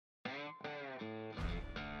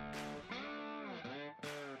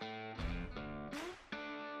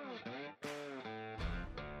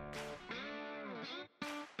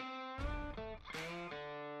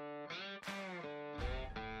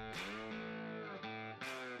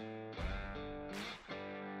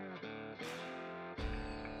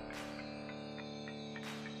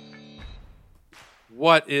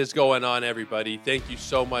What is going on, everybody? Thank you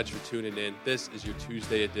so much for tuning in. This is your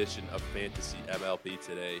Tuesday edition of Fantasy MLB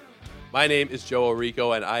Today. My name is Joe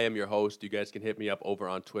Orico, and I am your host. You guys can hit me up over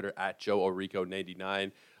on Twitter at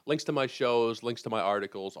JoeOrico99. Links to my shows, links to my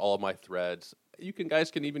articles, all of my threads. Guys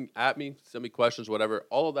can even at me, send me questions, whatever.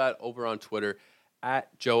 All of that over on Twitter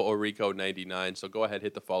at JoeOrico99. So go ahead,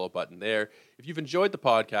 hit the follow button there. If you've enjoyed the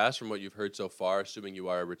podcast from what you've heard so far, assuming you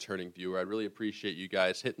are a returning viewer, I'd really appreciate you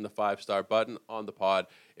guys hitting the 5-star button on the pod.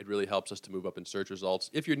 It really helps us to move up in search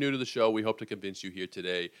results. If you're new to the show, we hope to convince you here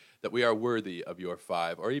today that we are worthy of your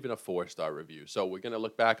 5 or even a 4-star review. So we're going to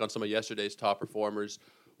look back on some of yesterday's top performers.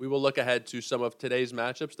 We will look ahead to some of today's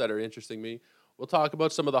matchups that are interesting me. We'll talk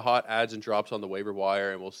about some of the hot adds and drops on the waiver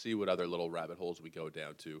wire, and we'll see what other little rabbit holes we go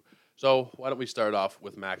down to. So why don't we start off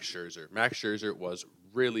with Max Scherzer. Max Scherzer was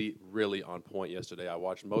really, really on point yesterday. I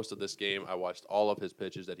watched most of this game. I watched all of his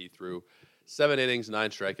pitches that he threw. 7 innings, 9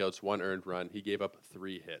 strikeouts, 1 earned run. He gave up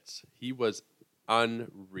 3 hits. He was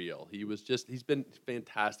unreal. He's been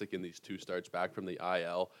fantastic in these 2 starts back from the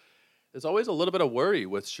IL. There's always a little bit of worry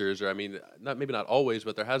with Scherzer. I mean, maybe not always,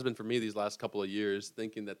 but there has been for me these last couple of years,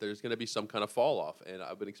 thinking that there's going to be some kind of fall off. And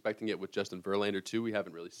I've been expecting it with Justin Verlander too. We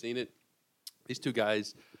haven't really seen it. These 2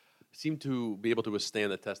 guys seem to be able to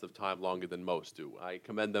withstand the test of time longer than most do. I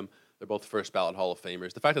commend them. They're both first ballot Hall of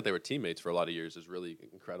Famers. The fact that they were teammates for a lot of years is really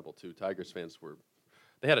incredible too. Tigers fans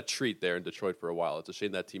they had a treat there in Detroit for a while. It's a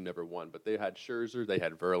shame that team never won, but they had Scherzer, they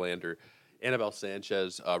had Verlander, Anibal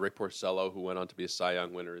Sanchez, Rick Porcello, who went on to be a Cy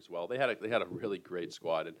Young winner as well. They had a really great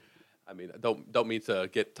squad, and I mean, don't mean to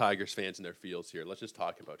get Tigers fans in their feels here. Let's just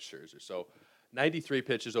talk about Scherzer. So, 93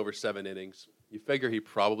 pitches over 7 innings. You figure he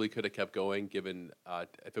probably could have kept going, given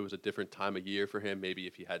if it was a different time of year for him. Maybe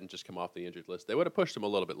if he hadn't just come off the injured list, they would have pushed him a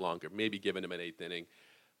little bit longer. Maybe given him an 8th inning,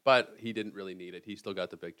 but he didn't really need it. He still got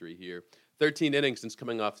the victory here. 13 innings since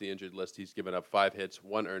coming off the injured list. He's given up 5 hits,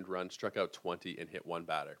 1 earned run, struck out 20, and hit 1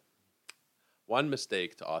 batter. 1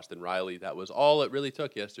 mistake to Austin Riley. That was all it really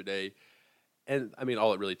took yesterday. And, I mean,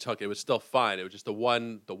 all it really took. It was still fine. It was just the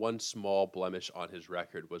one small blemish on his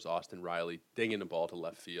record was Austin Riley dinging the ball to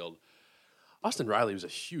left field. Austin Riley was a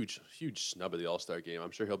huge, huge snub of the All-Star game.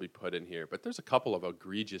 I'm sure he'll be put in here. But there's a couple of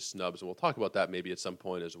egregious snubs, and we'll talk about that maybe at some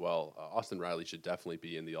point as well. Austin Riley should definitely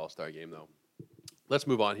be in the All-Star game, though. Let's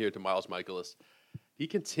move on here to Miles Mikolas. He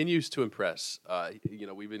continues to impress.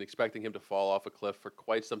 We've been expecting him to fall off a cliff for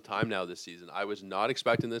quite some time now this season. I was not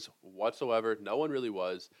expecting this whatsoever. No one really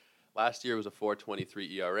was. Last year was a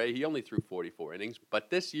 4.23 ERA. He only threw 44 innings. But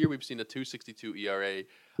this year we've seen a 2.62 ERA,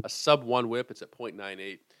 a sub-1 whip. It's at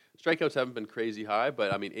 .98. Strikeouts haven't been crazy high,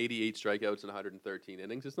 but, 88 strikeouts in 113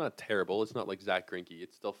 innings. It's not terrible. It's not like Zach Greinke.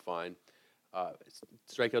 It's still fine.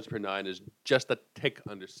 Strikeouts per 9 is just a tick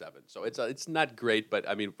under 7. So it's not great, but,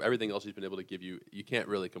 everything else he's been able to give you, you can't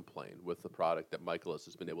really complain with the product that Mikolas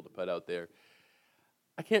has been able to put out there.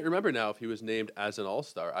 I can't remember now if he was named as an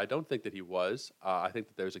All-Star. I don't think that he was. I think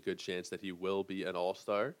that there's a good chance that he will be an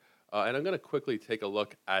All-Star. And I'm going to quickly take a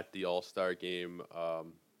look at the All-Star game,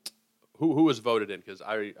 who was voted in, because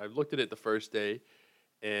I looked at it the first day,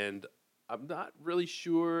 and I'm not really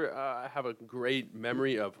sure. I have a great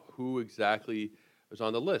memory of who exactly was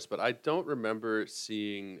on the list, but I don't remember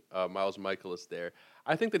seeing Miles Mikolas there.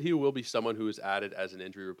 I think that he will be someone who is added as an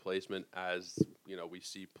injury replacement as, we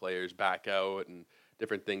see players back out and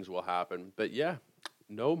different things will happen. But yeah,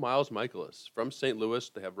 no Miles Mikolas. From St. Louis,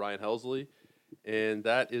 they have Ryan Helsley, and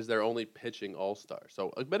that is their only pitching all-star.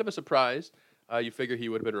 So a bit of a surprise. You figure he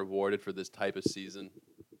would have been rewarded for this type of season,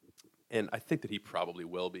 and I think that he probably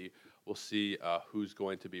will be. We'll see who's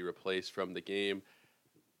going to be replaced from the game.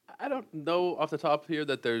 I don't know off the top here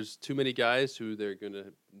that there's too many guys who they're going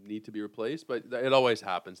to need to be replaced, but it always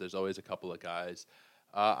happens. There's always a couple of guys.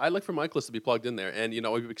 I look for Mikolas to be plugged in there, and,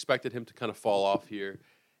 we've expected him to kind of fall off here.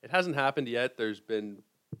 It hasn't happened yet. There's been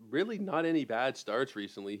really not any bad starts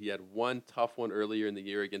recently. He had one tough one earlier in the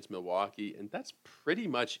year against Milwaukee, and that's pretty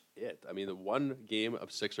much it. The 1 game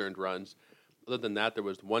of 6 earned runs. Other than that, there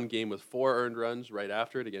was 1 game with 4 earned runs right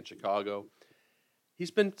after it against Chicago.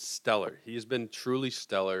 He's been stellar. He's been truly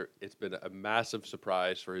stellar. It's been a massive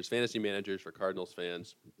surprise for his fantasy managers, for Cardinals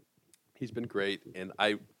fans. He's been great, and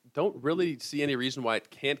I don't really see any reason why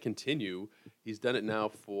it can't continue. He's done it now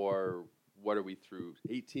for, what are we through,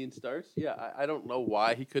 18 starts? Yeah, I don't know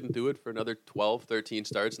why he couldn't do it for another 12, 13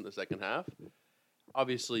 starts in the second half.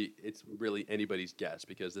 Obviously, it's really anybody's guess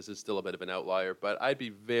because this is still a bit of an outlier, but I'd be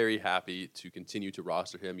very happy to continue to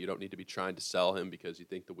roster him. You don't need to be trying to sell him because you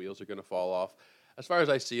think the wheels are going to fall off. As far as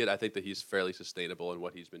I see it, I think that he's fairly sustainable in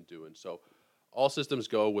what he's been doing. So all systems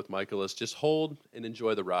go with Mikolas. Just hold and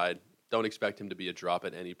enjoy the ride. Don't expect him to be a drop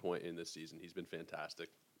at any point in this season. He's been fantastic.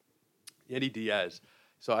 Yandy Diaz.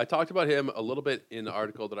 So I talked about him a little bit in the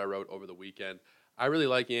article that I wrote over the weekend. I really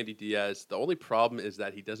like Yandy Diaz. The only problem is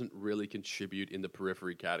that he doesn't really contribute in the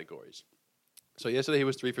periphery categories. So yesterday he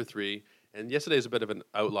was 3 for 3, and yesterday is a bit of an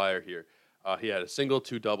outlier here. He had a single,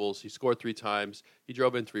 2 doubles. He scored 3 times. He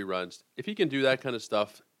drove in 3 runs. If he can do that kind of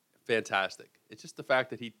stuff, fantastic. It's just the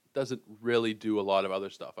fact that he doesn't really do a lot of other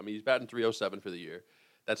stuff. I mean, he's batting 307 for the year.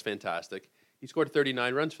 That's fantastic. He scored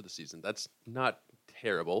 39 runs for the season. That's not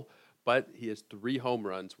terrible. But he has 3 home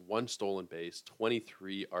runs, 1 stolen base,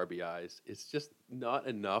 23 RBIs. It's just not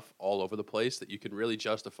enough all over the place that you can really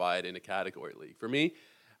justify it in a category league. For me,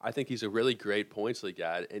 I think he's a really great points league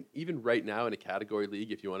ad. And even right now in a category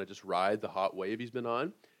league, if you want to just ride the hot wave he's been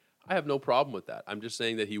on, I have no problem with that. I'm just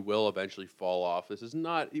saying that he will eventually fall off. This is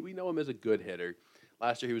not, we know him as a good hitter.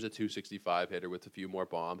 Last year he was a 265 hitter with a few more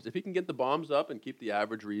bombs. If he can get the bombs up and keep the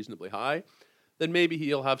average reasonably high, then maybe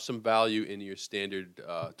he'll have some value in your standard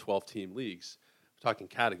 12-team leagues. We're talking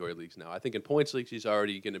category leagues now. I think in points leagues, he's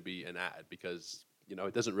already going to be an ad because,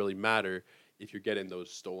 it doesn't really matter if you're getting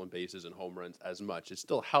those stolen bases and home runs as much. It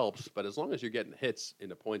still helps, but as long as you're getting hits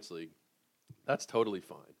in a points league, that's totally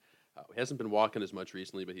fine. He hasn't been walking as much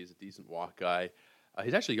recently, but he's a decent walk guy.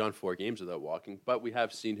 He's actually gone 4 games without walking, but we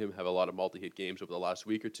have seen him have a lot of multi-hit games over the last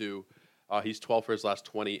week or two. He's 12 for his last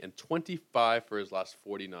 20 and 25 for his last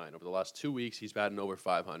 49. Over the last 2 weeks, he's batting over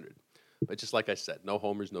 500. But just like I said, no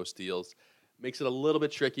homers, no steals. Makes it a little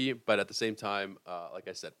bit tricky, but at the same time, like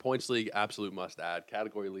I said, points league, absolute must add.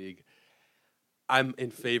 Category league, I'm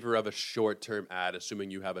in favor of a short-term ad,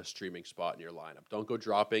 assuming you have a streaming spot in your lineup. Don't go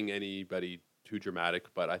dropping anybody too dramatic,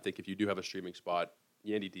 but I think if you do have a streaming spot,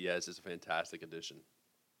 Yandy Diaz is a fantastic addition.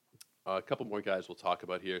 A couple more guys we'll talk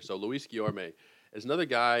about here. So Luis Guillorme is another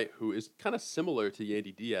guy who is kind of similar to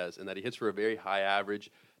Yandy Diaz in that he hits for a very high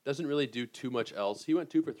average, doesn't really do too much else. He went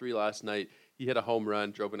 2 for 3 last night. He hit a home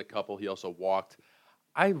run, drove in a couple. He also walked.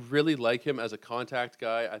 I really like him as a contact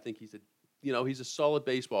guy. I think he's a solid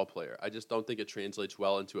baseball player. I just don't think it translates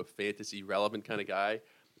well into a fantasy relevant kind of guy.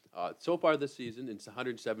 So far this season, it's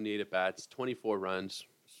 178 at-bats, 24 runs,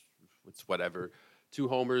 it's whatever, 2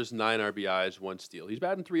 homers, 9 RBIs, 1 steal. He's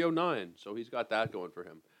batting 309, so he's got that going for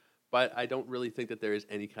him. But I don't really think that there is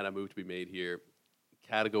any kind of move to be made here.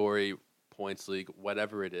 Category, points league,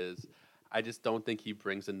 whatever it is, I just don't think he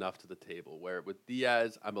brings enough to the table. Where with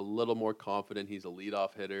Diaz, I'm a little more confident he's a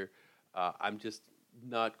leadoff hitter. I'm just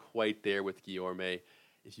not quite there with Guillorme.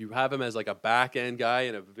 If you have him as like a back-end guy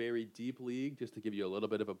in a very deep league, just to give you a little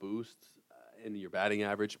bit of a boost in your batting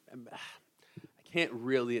average, I can't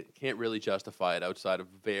really justify it outside of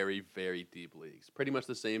very, very deep leagues. Pretty much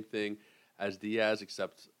the same thing as Diaz,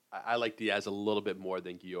 except I like Diaz a little bit more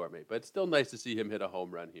than Guillorme. But it's still nice to see him hit a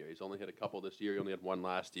home run here. He's only hit a couple this year. He only had 1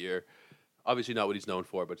 last year. Obviously not what he's known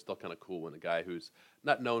for, but still kind of cool when a guy who's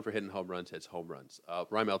not known for hitting home runs hits home runs.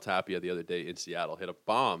 Raimel Tapia the other day in Seattle hit a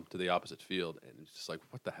bomb to the opposite field, and it's just like,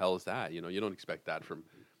 what the hell is that? You don't expect that from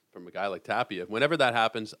a guy like Tapia. Whenever that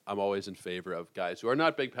happens, I'm always in favor of guys who are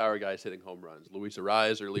not big power guys hitting home runs. Luis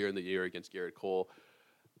Ariz earlier in the year against Garrett Cole.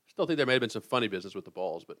 Still think there may have been some funny business with the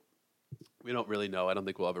balls, but we don't really know. I don't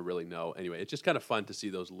think we'll ever really know. Anyway, it's just kind of fun to see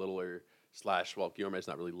those littler / Guillorme's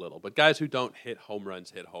not really little, but guys who don't hit home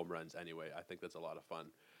runs anyway. I think that's a lot of fun.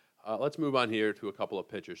 Let's move on here to a couple of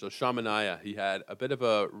pitchers. So Sean Manaea, he had a bit of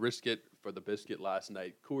a risk it for the biscuit last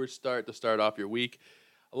night. Coors start to start off your week.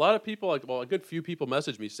 A lot of people, a good few people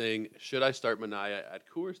messaged me saying, should I start Manaea at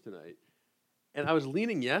Coors tonight? And I was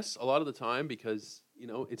leaning yes a lot of the time because,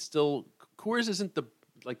 it's still, Coors isn't the,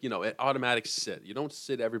 an automatic sit. You don't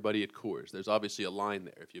sit everybody at Coors. There's obviously a line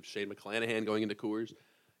there. If you have Shane McClanahan going into Coors,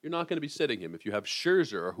 you're not going to be sitting him. If you have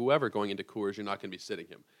Scherzer or whoever going into Coors, you're not going to be sitting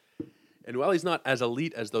him. And while he's not as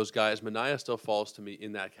elite as those guys, Manaea still falls to me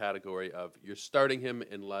in that category of you're starting him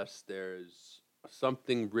unless there's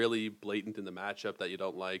something really blatant in the matchup that you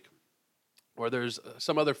don't like, or there's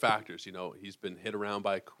some other factors. He's been hit around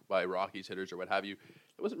by Rockies hitters or what have you.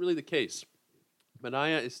 It wasn't really the case.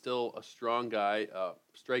 Manaea is still a strong guy,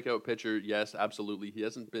 strikeout pitcher. Yes, absolutely. He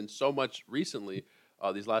hasn't been so much recently.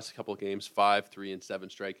 These last couple of games, 5, 3, and 7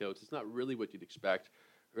 strikeouts. It's not really what you'd expect.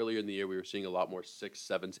 Earlier in the year, we were seeing a lot more 6,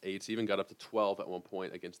 7s, 8s. He even got up to 12 at one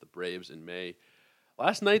point against the Braves in May.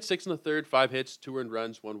 Last night, 6 1/3, 5 hits, 2 earned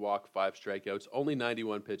runs, 1 walk, 5 strikeouts, only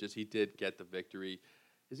 91 pitches. He did get the victory.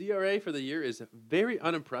 His ERA for the year is very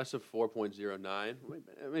unimpressive, 4.09.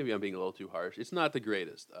 Maybe I'm being a little too harsh. It's not the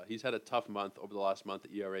greatest. He's had a tough month. Over the last month,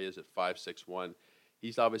 the ERA is at 5.61.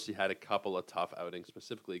 He's obviously had a couple of tough outings,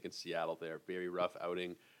 specifically against Seattle there. Very rough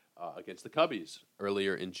outing against the Cubbies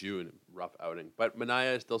earlier in June. Rough outing. But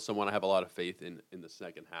Manaea is still someone I have a lot of faith in the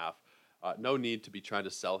second half. No need to be trying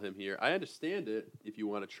to sell him here. I understand it if you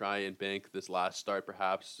want to try and bank this last start,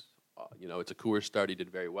 perhaps. It's a Coors start. He did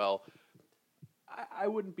very well. I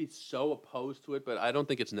wouldn't be so opposed to it, but I don't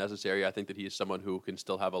think it's necessary. I think that he is someone who can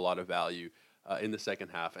still have a lot of value in the second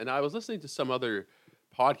half. And I was listening to some other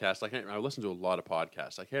podcast. I listened to a lot of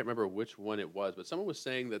podcasts. I can't remember which one it was, but someone was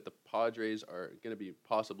saying that the Padres are going to be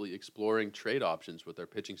possibly exploring trade options with their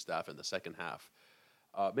pitching staff in the second half.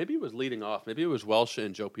 Maybe it was leading off. Maybe it was Welsh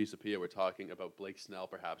and Joe Pisapia were talking about Blake Snell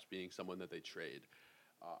perhaps being someone that they trade.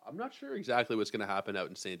 I'm not sure exactly what's going to happen out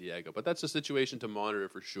in San Diego, but that's a situation to monitor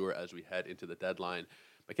for sure as we head into the deadline.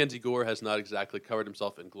 Mackenzie Gore has not exactly covered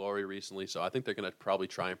himself in glory recently, so I think they're going to probably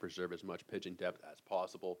try and preserve as much pitching depth as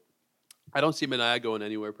possible. I don't see Manaea going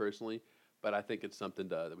anywhere personally, but I think it's something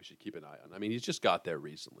that we should keep an eye on. I mean, he's just got there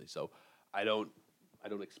recently, so I don't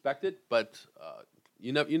expect it, but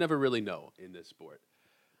you never really know in this sport.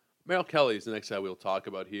 Merrill Kelly is the next guy we'll talk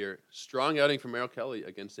about here. Strong outing from Merrill Kelly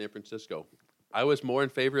against San Francisco. I was more in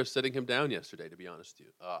favor of sitting him down yesterday, to be honest with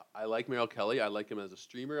you. I like Merrill Kelly. I like him as a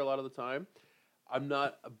streamer a lot of the time. I'm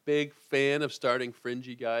not a big fan of starting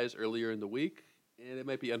fringy guys earlier in the week, and it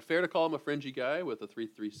might be unfair to call him a fringy guy with a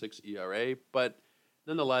 3.36 ERA, but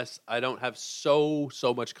nonetheless, I don't have so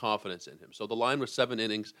much confidence in him. So the line was 7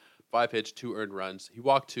 innings, 5 hits, 2 earned runs. He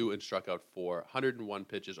walked 2 and struck out 4, 101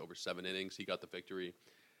 pitches over 7 innings. He got the victory.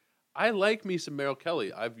 I like me some Merrill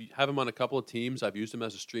Kelly. I have him on a couple of teams. I've used him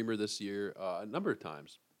as a streamer this year a number of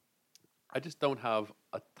times. I just don't have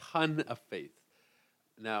a ton of faith.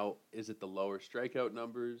 Now, is it the lower strikeout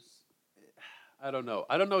numbers? I don't know.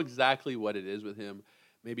 I don't know exactly what it is with him.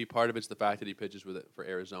 Maybe part of it's the fact that he pitches for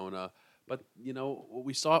Arizona. But, what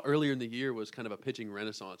we saw earlier in the year was kind of a pitching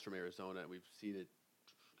renaissance from Arizona. We've seen it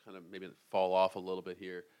kind of maybe fall off a little bit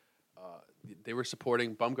here. They were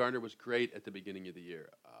supporting. Bumgarner was great at the beginning of the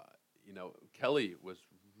year. Kelly was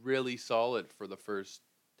really solid for the first,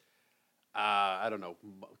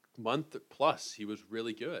 month plus. He was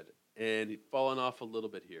really good. And he'd fallen off a little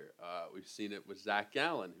bit here. We've seen it with Zach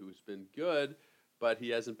Gallen, who's been good, but he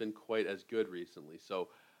hasn't been quite as good recently. So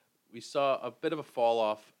we saw a bit of a fall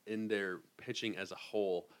off in their pitching as a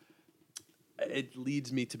whole. It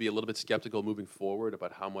leads me to be a little bit skeptical moving forward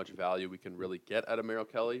about how much value we can really get out of Merrill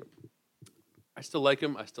Kelly. I still like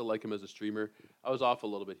him. I still like him as a streamer. I was off a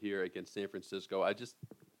little bit here against San Francisco. I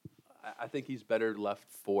think he's better left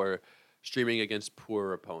for streaming against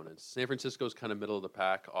poorer opponents. San Francisco's kind of middle of the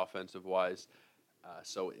pack offensive-wise,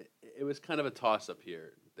 so it was kind of a toss-up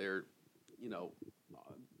here. They're,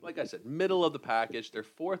 like I said, middle of the package. They're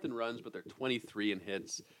 4th in runs, but they're 23 in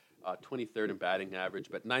hits, 23rd in batting average,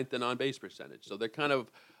 but 9th in on-base percentage. So they're kind of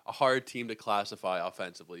a hard team to classify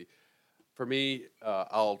offensively. For me,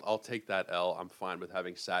 I'll take that L. I'm fine with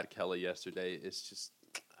having sat Kelly yesterday. It's just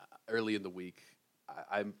early in the week.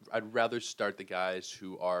 I'd rather start the guys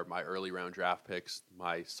who are my early round draft picks,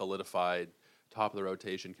 my solidified top of the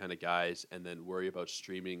rotation kind of guys, and then worry about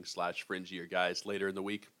streaming / fringier guys later in the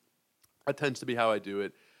week. That tends to be how I do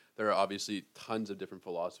it. There are obviously tons of different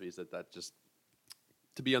philosophies that just,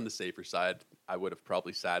 to be on the safer side, I would have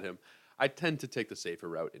probably sat him. I tend to take the safer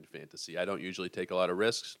route in fantasy. I don't usually take a lot of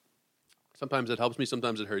risks. Sometimes it helps me,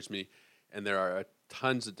 sometimes it hurts me, and there are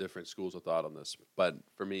tons of different schools of thought on this. But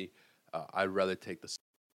for me, I'd rather take the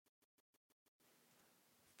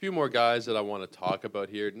few more guys that I want to talk about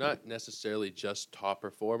here. Not necessarily just top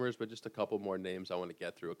performers, but just a couple more names I want to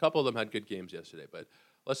get through. A couple of them had good games yesterday, but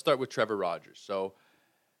let's start with Trevor Rogers. So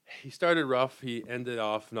he started rough. He ended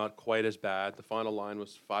off not quite as bad. The final line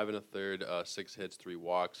was 5 1/3, 6 hits, 3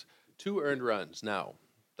 walks, 2 earned runs. Now,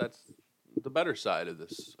 that's the better side of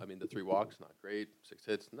this. I mean, the 3 walks, not great. 6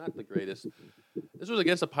 hits, not the greatest. This was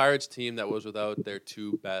against a Pirates team that was without their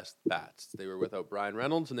 2 best bats. They were without Brian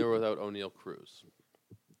Reynolds, and they were without O'Neal Cruz.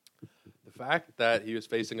 The fact that he was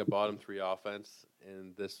facing a bottom 3 offense,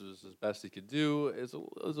 and this was as best he could do, is a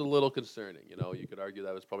little concerning. You could argue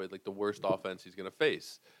that was probably like the worst offense he's going to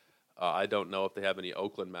face. I don't know if they have any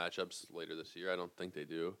Oakland matchups later this year. I don't think they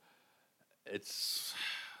do. This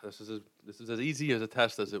is as easy as a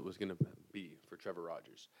test as it was going to be for Trevor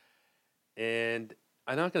Rogers. And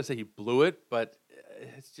I'm not going to say he blew it, but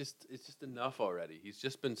it's just enough already. He's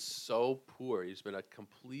just been so poor. He's been a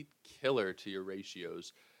complete killer to your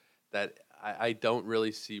ratios that I don't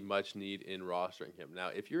really see much need in rostering him. Now,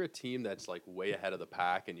 if you're a team that's like way ahead of the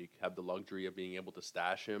pack and you have the luxury of being able to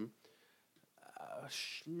stash him,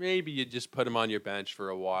 maybe you just put him on your bench for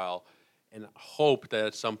a while and hope that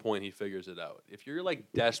at some point he figures it out. If you're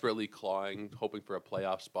like desperately clawing, hoping for a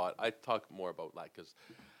playoff spot, I talk more about that because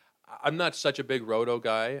I'm not such a big roto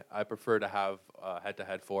guy. I prefer to have a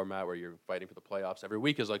head-to-head format where you're fighting for the playoffs. Every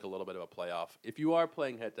week is like a little bit of a playoff. If you are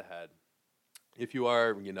playing head-to-head, If you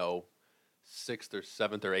are, sixth or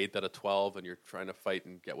seventh or eighth out of 12 and you're trying to fight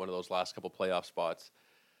and get one of those last couple playoff spots,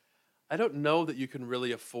 I don't know that you can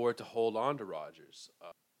really afford to hold on to Rodgers.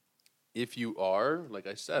 If you are, like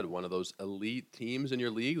I said, one of those elite teams in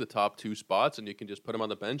your league, the top two spots, and you can just put him on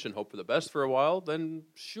the bench and hope for the best for a while, then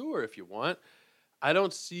sure, if you want. I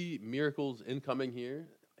don't see miracles incoming here.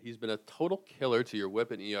 He's been a total killer to your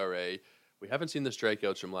whip and ERA. We haven't seen the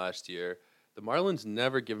strikeouts from last year. The Marlins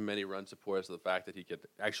never give him any run support to the fact that he could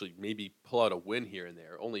actually maybe pull out a win here and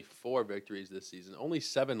there. Only 4 victories this season. Only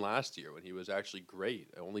 7 last year when he was actually great.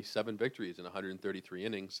 Only 7 victories in 133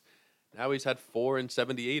 innings. Now he's had 4 in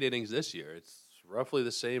 78 innings this year. It's roughly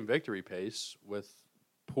the same victory pace with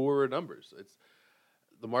poorer numbers.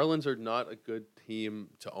 The Marlins are not a good team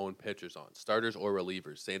to own pitchers on, starters or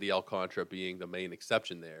relievers. Sandy Alcantara being the main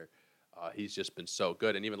exception there. He's just been so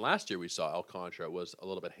good. And even last year we saw Alcantara was a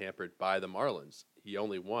little bit hampered by the Marlins. He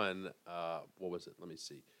only won, what was it? Let me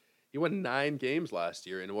see. He won 9 games last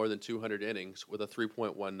year in more than 200 innings with a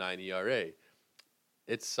 3.19 ERA.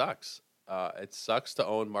 It sucks. It sucks to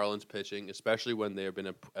own Marlins pitching, especially when they've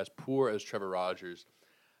been as poor as Trevor Rogers.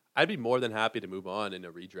 I'd be more than happy to move on in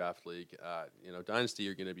a redraft league. Dynasty,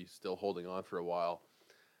 you're going to be still holding on for a while.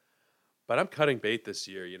 But I'm cutting bait this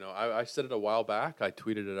year. I said it a while back. I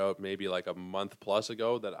tweeted it out maybe like a month plus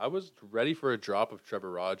ago that I was ready for a drop of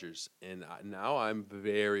Trevor Rogers. And now I'm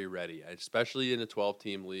very ready, especially in a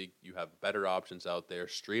 12-team league. You have better options out there.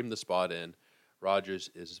 Stream the spot in. Rogers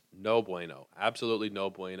is no bueno. Absolutely no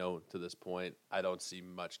bueno to this point. I don't see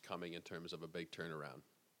much coming in terms of a big turnaround.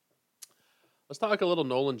 Let's talk a little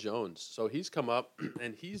Nolan Jones. So he's come up,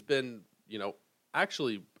 and he's been,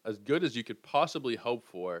 actually as good as you could possibly hope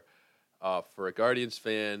for a Guardians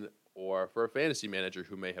fan or for a fantasy manager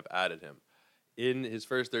who may have added him. In his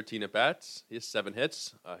first 13 at-bats, he has 7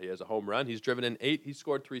 hits. He has a home run. He's driven in 8. He's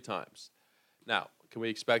scored 3 times. Now, can we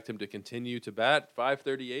expect him to continue to bat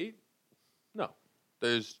 .538? No.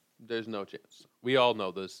 There's no chance. We all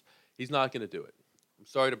know this. He's not going to do it. I'm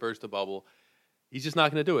sorry to burst the bubble. He's just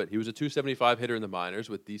not going to do it. He was a .275 hitter in the minors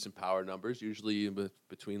with decent power numbers, usually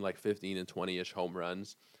between like 15 and 20-ish home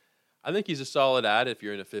runs. I think he's a solid ad if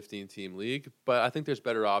you're in a 15-team league, but I think there's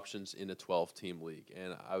better options in a 12-team league.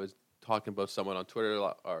 And I was talking with someone on Twitter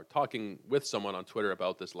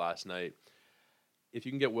about this last night. If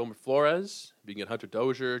you can get Wilmer Flores, if you can get Hunter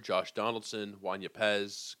Dozier, Josh Donaldson, Juan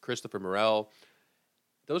Yepez, Christopher Morel,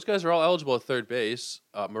 those guys are all eligible at third base.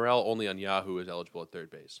 Morel only on Yahoo is eligible at third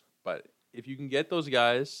base. But if you can get those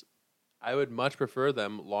guys, I would much prefer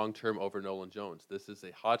them long-term over Nolan Jones. This is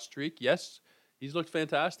a hot streak. Yes, he's looked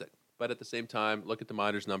fantastic. But at the same time, look at the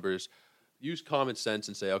minors numbers. Use common sense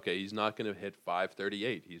and say, okay, he's not going to hit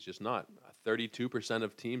 .538. He's just not. 32%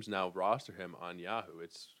 of teams now roster him on Yahoo.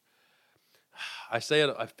 I say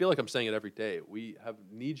it. I feel like I'm saying it every day. We have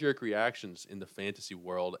knee-jerk reactions in the fantasy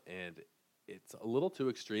world, and it's a little too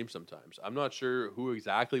extreme sometimes. I'm not sure who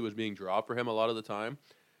exactly was being dropped for him a lot of the time,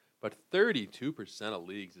 but 32% of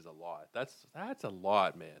leagues is a lot. That's a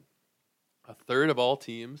lot, man. A third of all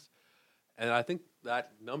teams. And I think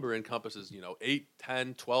that number encompasses, 8,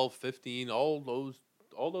 10, 12, 15, all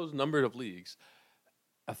those number of leagues.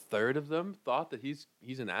 A third of them thought that he's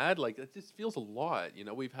an ad. Like, it just feels a lot.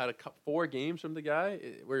 We've had 4 games from the guy.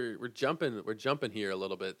 We're jumping here a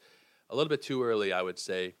little bit too early, I would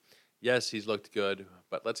say. Yes, he's looked good,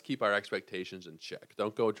 but let's keep our expectations in check.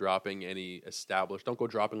 Don't go dropping any established. Don't go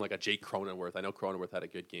dropping like a Jake Cronenworth. I know Cronenworth had a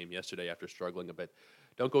good game yesterday after struggling a bit.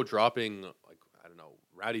 Don't go dropping like, I don't know,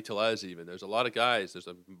 Rowdy Tellez even. There's a lot of guys. There's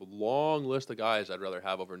a long list of guys I'd rather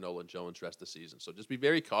have over Nolan Jones rest of the season. So just be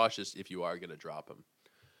very cautious if you are going to drop him.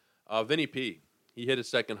 Vinny P. He hit his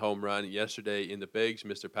second home run yesterday in the bigs,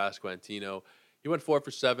 Mr. Pasquantino. He went 4 for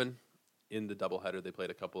 7 in the doubleheader. They played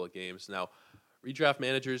a couple of games. Now, redraft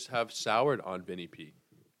managers have soured on Vinny P.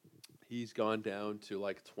 He's gone down to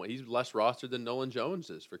like 20. He's less rostered than Nolan Jones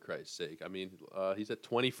is, for Christ's sake. I mean, he's at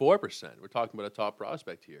 24%. We're talking about a top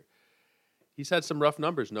prospect here. He's had some rough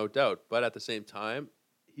numbers, no doubt, but at the same time,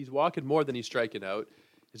 he's walking more than he's striking out.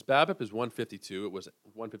 His BABIP is 152. It was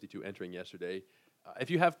 152 entering yesterday.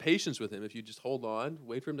 If you have patience with him, if you just hold on,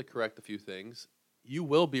 wait for him to correct a few things, you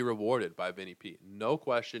will be rewarded by Vinny P. No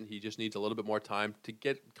question. He just needs a little bit more time to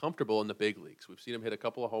get comfortable in the big leagues. We've seen him hit a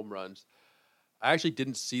couple of home runs. I actually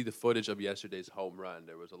didn't see the footage of yesterday's home run.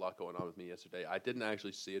 There was a lot going on with me yesterday. I didn't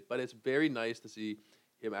actually see it, but it's very nice to see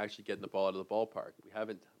him actually getting the ball out of the ballpark. We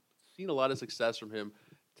haven't seen a lot of success from him.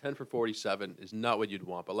 10 for 47 is not what you'd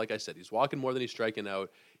want. But like I said, he's walking more than he's striking out.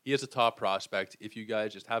 He is a top prospect. If you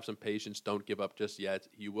guys just have some patience, don't give up just yet,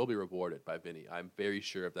 you will be rewarded by Vinny. I'm very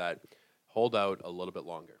sure of that. Hold out a little bit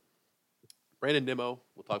longer. Brandon Nimmo,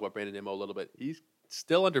 we'll talk about Brandon Nimmo a little bit. He's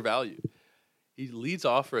still undervalued. He leads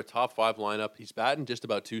off for a top 5 lineup. He's batting just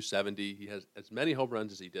about 270. He has as many home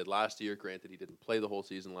runs as he did last year. Granted, he didn't play the whole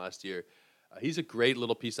season last year. He's a great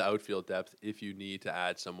little piece of outfield depth if you need to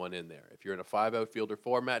add someone in there. If you're in a 5 outfielder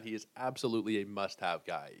format, he is absolutely a must-have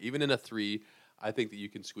guy. Even in a 3, I think that you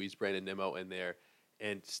can squeeze Brandon Nimmo in there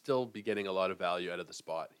and still be getting a lot of value out of the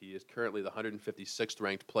spot. He is currently the 156th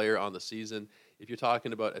ranked player on the season. If you're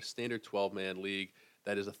talking about a standard 12-man league,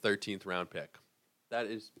 that is a 13th round pick. That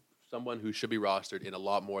is someone who should be rostered in a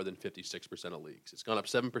lot more than 56% of leagues. It's gone up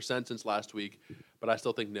 7% since last week, but I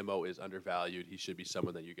still think Nimmo is undervalued. He should be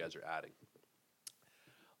someone that you guys are adding.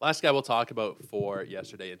 Last guy we'll talk about for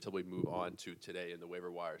yesterday until we move on to today in the waiver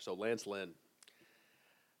wire. So Lance Lynn.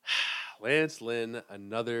 Lance Lynn,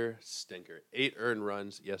 another stinker. 8 earned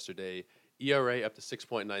runs yesterday. ERA up to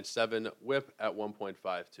 6.97. WHIP at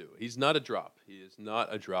 1.52. He's not a drop. He is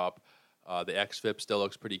not a drop. The xFIP still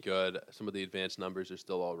looks pretty good. Some of the advanced numbers are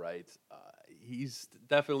still all right. He's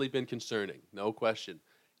definitely been concerning, no question.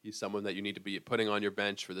 He's someone that you need to be putting on your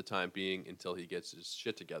bench for the time being until he gets his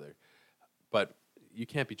shit together. But you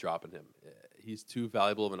can't be dropping him. He's too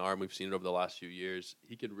valuable of an arm. We've seen it over the last few years.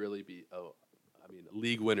 He could really be,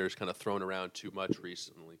 league winners kind of thrown around too much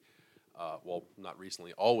recently. Well, not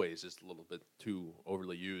recently, always is a little bit too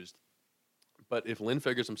overly used. But if Lynn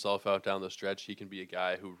figures himself out down the stretch, he can be a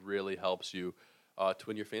guy who really helps you to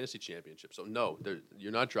win your fantasy championship. So, no,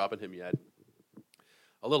 you're not dropping him yet.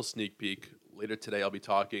 A little sneak peek. Later today, I'll be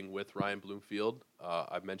talking with Ryan Bloomfield.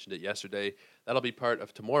 I've mentioned it yesterday. That'll be part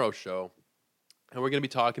of tomorrow's show. And we're going to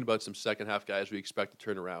be talking about some second-half guys we expect to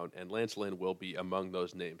turn around, and Lance Lynn will be among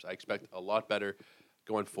those names. I expect a lot better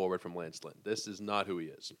going forward from Lance Lynn. This is not who he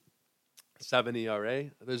is. 7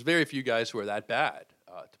 ERA. There's very few guys who are that bad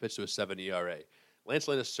to pitch to a 7 ERA. Lance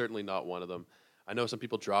Lynn is certainly not one of them. I know some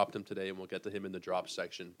people dropped him today, and we'll get to him in the drop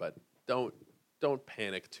section, but don't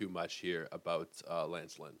panic too much here about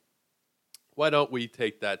Lance Lynn. Why don't we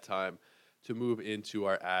take that time to move into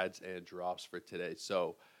our ads and drops for today?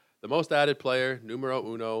 So the most added player, numero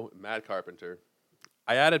uno, Matt Carpenter.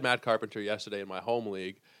 I added Matt Carpenter yesterday in my home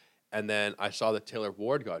league, and then I saw that Taylor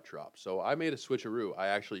Ward got dropped. So I made a switcheroo. I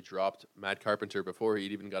actually dropped Matt Carpenter before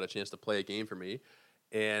he'd even got a chance to play a game for me,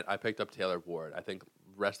 and I picked up Taylor Ward. I think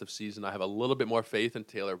rest of season I have a little bit more faith in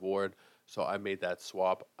Taylor Ward, so I made that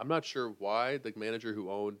swap. I'm not sure why the manager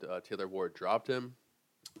who owned Taylor Ward dropped him.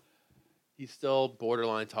 He's still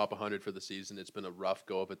borderline top 100 for the season. It's been a rough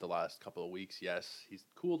go of it the last couple of weeks. Yes, he's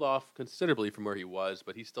cooled off considerably from where he was,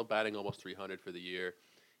 but he's still batting almost 300 for the year.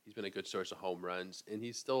 He's been a good source of home runs, and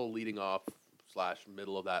he's still leading off /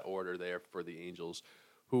 middle of that order there for the Angels,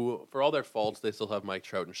 who, for all their faults, they still have Mike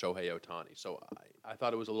Trout and Shohei Ohtani. So I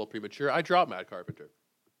thought it was a little premature. I dropped Matt Carpenter.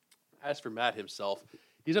 As for Matt himself,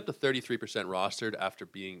 he's up to 33% rostered after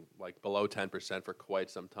being below 10% for quite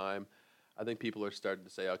some time. I think people are starting to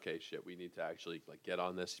say, okay, shit, we need to actually get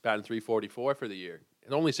on this. He's batting 344 for the year.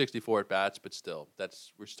 And only 64 at bats, but still,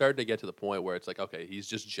 we're starting to get to the point where it's okay, he's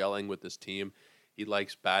just gelling with this team. He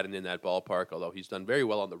likes batting in that ballpark, although he's done very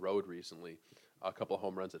well on the road recently. A couple of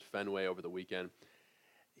home runs at Fenway over the weekend.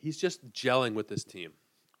 He's just gelling with this team.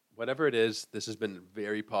 Whatever it is, this has been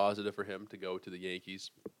very positive for him to go to the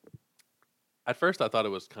Yankees. At first, I thought it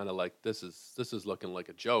was kind of this is looking like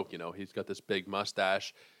a joke. He's got this big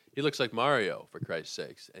mustache. He looks like Mario, for Christ's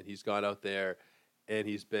sakes. And he's gone out there, and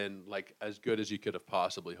he's been as good as you could have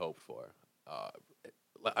possibly hoped for.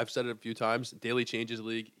 I've said it a few times. Daily Changes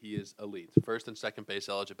League, he is elite. First and second base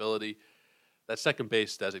eligibility. That second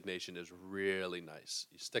base designation is really nice.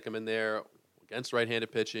 You stick him in there against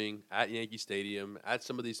right-handed pitching, at Yankee Stadium, at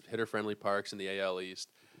some of these hitter-friendly parks in the AL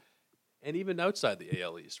East, and even outside the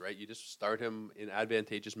AL East, right? You just start him in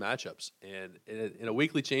advantageous matchups. And in a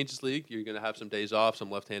weekly changes league, you're going to have some days off,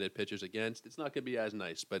 some left-handed pitchers against. It's not going to be as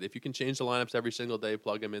nice. But if you can change the lineups every single day,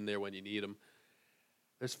 plug him in there when you need him,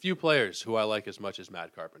 there's few players who I like as much as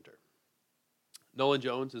Matt Carpenter. Nolan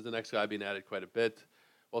Jones is the next guy being added quite a bit.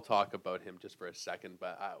 We'll talk about him just for a second.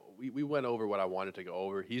 But we went over what I wanted to go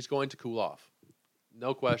over. He's going to cool off.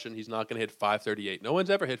 No question, he's not going to hit 538. No one's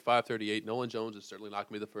ever hit 538. Nolan Jones is certainly not going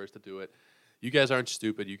to be the first to do it. You guys aren't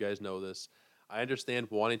stupid. You guys know this. I understand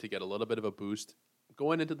wanting to get a little bit of a boost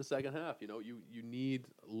going into the second half. You need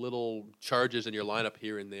little charges in your lineup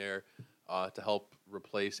here and there to help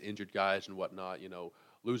replace injured guys and whatnot.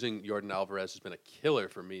 Losing Yordan Alvarez has been a killer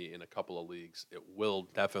for me in a couple of leagues. It will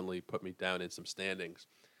definitely put me down in some standings.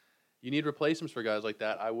 You need replacements for guys like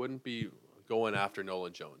that. I wouldn't be going after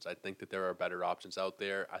Nolan Jones. I think that there are better options out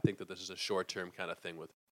there. I think that this is a short-term kind of thing with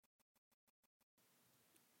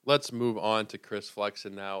Let's move on to Chris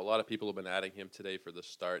Flexen now. A lot of people have been adding him today for the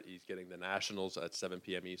start. He's getting the Nationals at 7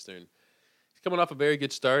 p.m. Eastern. He's coming off a very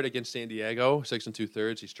good start against San Diego, 6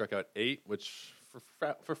 2/3. He struck out 8, which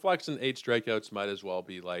for Flexen, 8 strikeouts might as well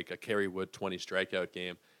be like a Kerry Wood 20 strikeout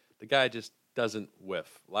game. The guy just doesn't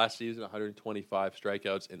whiff. Last season, 125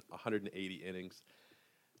 strikeouts in 180 innings.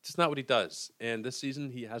 It's just not what he does. And this season,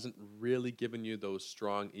 he hasn't really given you those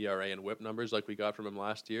strong ERA and whip numbers like we got from him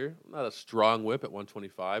last year. Not a strong whip at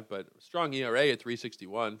 125, but strong ERA at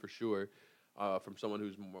 361 for sure. From someone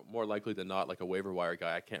who's more likely than not like a waiver wire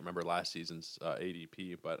guy. I can't remember last season's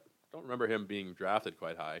ADP, but don't remember him being drafted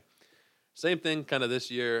quite high. Same thing kind of this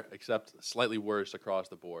year, except slightly worse across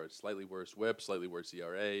the board. Slightly worse whip, slightly worse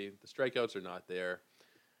ERA. The strikeouts are not there.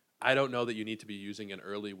 I don't know that you need to be using an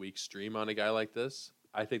early week stream on a guy like this.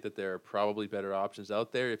 I think that there are probably better options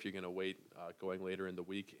out there if you're going to wait going later in the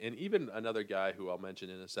week. And even another guy who I'll mention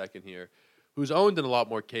in a second here, who's owned in a lot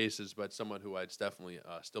more cases, but someone who I'd definitely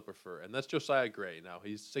still prefer. And that's Josiah Gray. Now,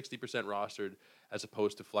 he's 60% rostered as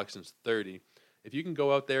opposed to Flexen's 30. If you can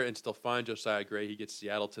go out there and still find Josiah Gray, he gets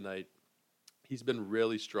Seattle tonight. He's been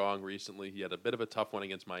really strong recently. He had a bit of a tough one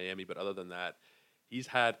against Miami, but other than that, he's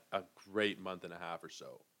had a great month and a half or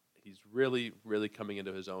so. He's really, really coming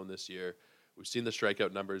into his own this year. We've seen the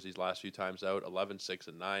strikeout numbers these last few times out, 11, 6,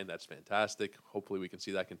 and 9. That's fantastic. Hopefully we can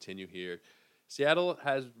see that continue here. Seattle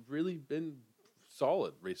has really been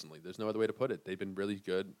solid recently. There's no other way to put it. They've been really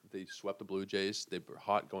good. They swept the Blue Jays. They were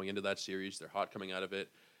hot going into that series. They're hot coming out of it.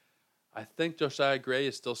 I think Josiah Gray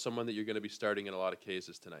is still someone that you're going to be starting in a lot of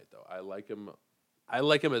cases tonight, though. I like him. I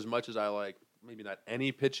like him as much as I like maybe not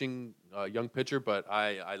any pitching young pitcher, but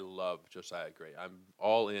I love Josiah Gray. I'm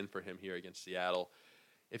all in for him here against Seattle.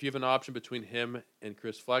 If you have an option between him and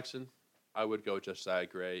Chris Flexen, I would go Josiah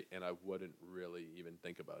Gray, and I wouldn't really even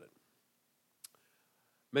think about it.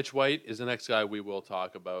 Mitch White is the next guy we will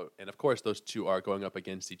talk about, and of course those two are going up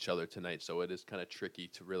against each other tonight, so it is kind of tricky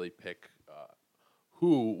to really pick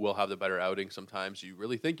who will have the better outing. Sometimes you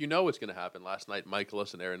really think you know what's going to happen. Last night,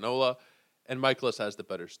 Michaelis and Aaron Nola, and Michaelis has the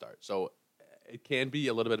better start. So it can be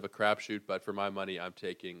a little bit of a crapshoot, but for my money, I'm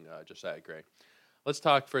taking Josiah Gray. Let's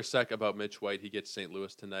talk for a sec about Mitch White. He gets St.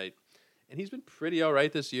 Louis tonight, and he's been pretty all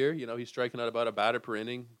right this year. You know, he's striking out about a batter per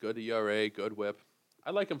inning, good ERA, good whip. I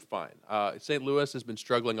like him fine. St. Louis has been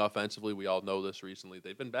struggling offensively. We all know this recently.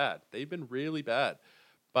 They've been bad. They've been really bad.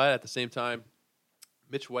 But at the same time,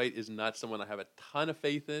 Mitch White is not someone I have a ton of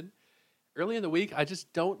faith in. Early in the week, I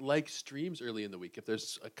just don't like streams early in the week. If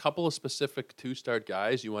there's a couple of specific two-start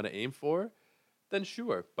guys you want to aim for, then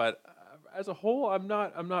sure. But as a whole, I'm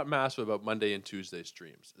not massive about Monday and Tuesday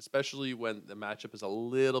streams, especially when the matchup is a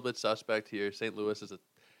little bit suspect here. St. Louis is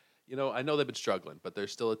I know they've been struggling, but they're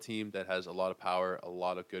still a team that has a lot of power, a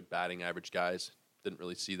lot of good batting average guys. Didn't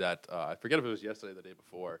really see that. I forget if it was yesterday or the day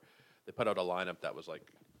before. They put out a lineup that was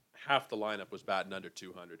like half the lineup was batting under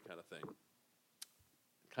 200 kind of thing.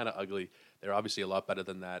 Kind of ugly. They're obviously a lot better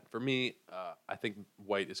than that. For me, I think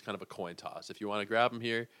White is kind of a coin toss. If you want to grab him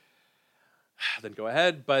here, then go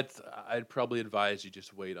ahead. But I'd probably advise you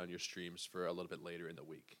just wait on your streams for a little bit later in the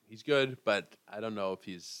week. He's good, but I don't know if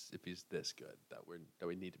he's this good that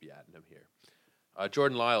we need to be adding him here.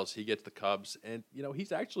 Jordan Lyles, he gets the Cubs, and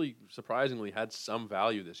he's actually surprisingly had some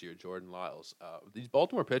value this year. Jordan Lyles, these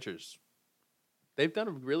Baltimore pitchers, they've done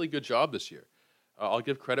a really good job this year. I'll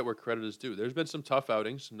give credit where credit is due. There's been some tough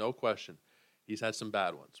outings, no question. He's had some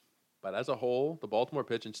bad ones. But as a whole, the Baltimore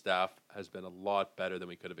pitching staff has been a lot better than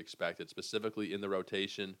we could have expected, specifically in the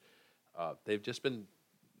rotation. They've just been,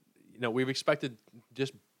 we've expected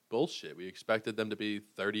just bullshit. We expected them to be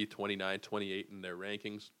 30, 29, 28 in their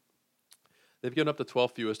rankings. They've given up the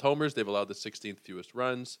 12th fewest homers. They've allowed the 16th fewest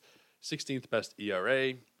runs, 16th best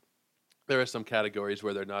ERA. There are some categories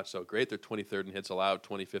where they're not so great. They're 23rd in hits allowed,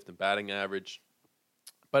 25th in batting average.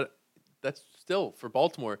 But that's still, for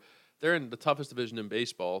Baltimore, they're in the toughest division in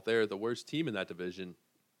baseball. They're the worst team in that division.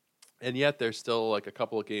 And yet they're still like a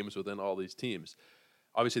couple of games within all these teams.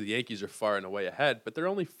 Obviously, the Yankees are far and away ahead, but they're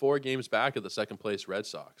only 4 games back of the second-place Red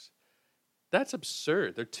Sox. That's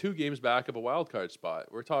absurd. They're 2 games back of a wild card spot.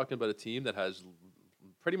 We're talking about a team that has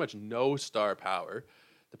pretty much no star power,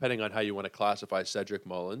 depending on how you want to classify Cedric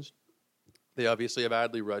Mullins. They obviously have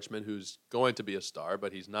Adley Rutschman, who's going to be a star,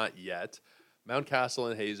 but he's not yet.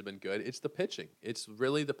 Mountcastle and Hayes have been good. It's the pitching. It's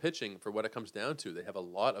really the pitching for what it comes down to. They have a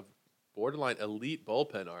lot of borderline elite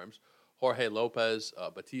bullpen arms. Jorge Lopez,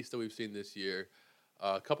 Batista we've seen this year,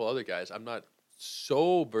 a couple other guys. I'm not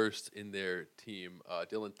so versed in their team.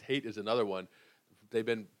 Dylan Tate is another one. They've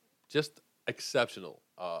been just exceptional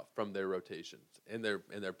from their rotations in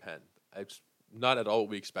their pen. It's not at all what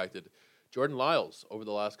we expected. Jordan Lyles, over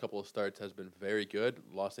the last couple of starts, has been very good.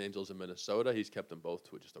 Los Angeles and Minnesota, he's kept them both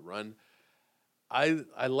to just a run.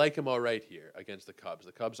 I like him all right here against the Cubs.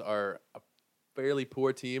 The Cubs are a fairly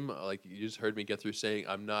poor team. Like you just heard me get through saying,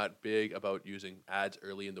 I'm not big about using ads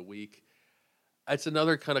early in the week. It's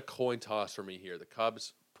another kind of coin toss for me here. The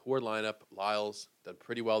Cubs, poor lineup. Lyles done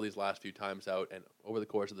pretty well these last few times out, and over the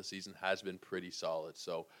course of the season has been pretty solid.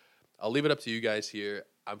 So I'll leave it up to you guys here.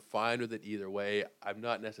 I'm fine with it either way. I'm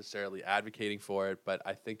not necessarily advocating for it, but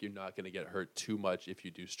I think you're not going to get hurt too much if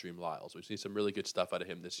you do stream Lyles. We've seen some really good stuff out of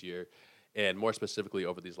him this year, and more specifically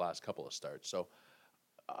over these last couple of starts. So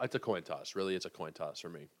it's a coin toss. Really, it's a coin toss for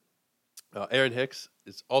me. Aaron Hicks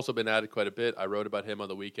has also been added quite a bit. I wrote about him on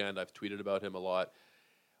the weekend. I've tweeted about him a lot.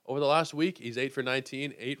 Over the last week, he's 8 for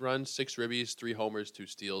 19, 8 runs, 6 ribbies, 3 homers, 2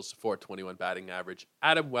 steals, 421 batting average.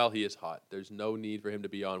 Add him while he is hot. There's no need for him to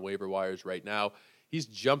be on waiver wires right now. He's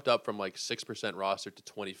jumped up from like 6% rostered to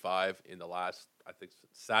 25 in the last, I think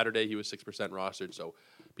Saturday he was 6% rostered. So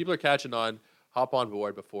people are catching on. Hop on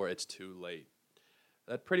board before it's too late.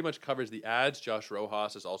 That pretty much covers the ads. Josh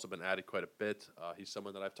Rojas has also been added quite a bit. He's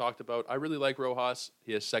someone that I've talked about. I really like Rojas.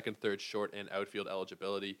 He has second, third, short, and outfield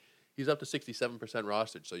eligibility. He's up to 67%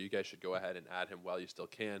 rostered, so you guys should go ahead and add him while you still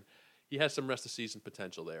can. He has some rest of season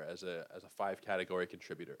potential there as a 5-category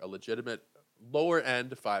contributor, a legitimate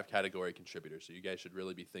lower-end 5-category contributor, so you guys should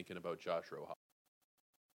really be thinking about Josh Rojas.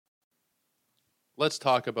 Let's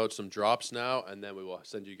talk about some drops now, and then we will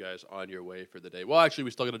send you guys on your way for the day. Well, actually,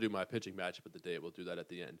 we still got to do my pitching matchup of the day. We'll do that at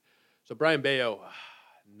the end. So Brian Bayo,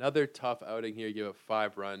 another tough outing here. Give up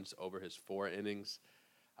 5 runs over his 4 innings.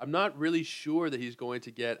 I'm not really sure that he's going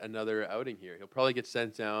to get another outing here. He'll probably get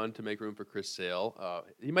sent down to make room for Chris Sale.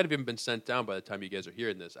 He might have even been sent down by the time you guys are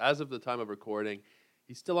hearing this. As of the time of recording,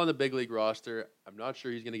 he's still on the big league roster. I'm not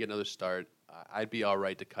sure he's going to get another start. I'd be all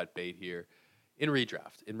right to cut bait here. In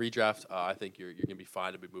redraft, I think you're going to be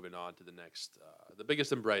fine to be moving on to the next, the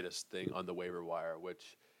biggest and brightest thing on the waiver wire,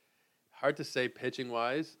 which hard to say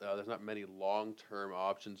pitching-wise. There's not many long-term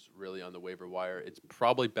options really on the waiver wire. It's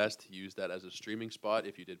probably best to use that as a streaming spot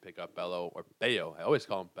if you did pick up Bello or Bayo. I always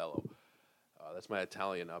call him Bello. That's my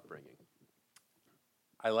Italian upbringing.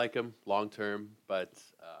 I like him long-term, but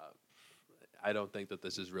I don't think that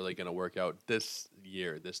this is really going to work out this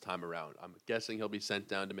year, this time around. I'm guessing he'll be sent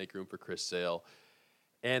down to make room for Chris Sale,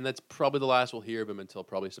 and that's probably the last we'll hear of him until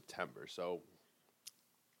probably September. So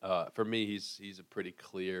for me, he's a pretty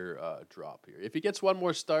clear drop here. If he gets one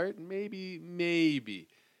more start, maybe,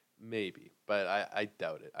 but I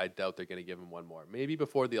doubt it. I doubt they're going to give him one more. Maybe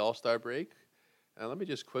before the All-Star break. And let me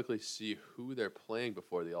just quickly see who they're playing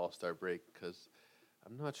before the All-Star break, because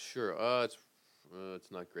I'm not sure.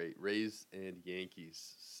 It's not great. Rays and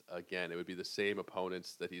Yankees. Again, it would be the same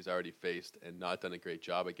opponents that he's already faced and not done a great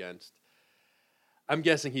job against. I'm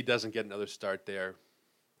guessing he doesn't get another start there.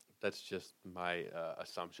 That's just my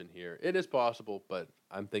assumption here. It is possible, but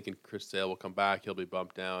I'm thinking Chris Sale will come back. He'll be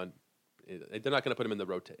bumped down. They're not going to put him in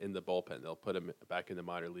the bullpen. They'll put him back in the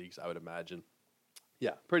minor leagues, I would imagine.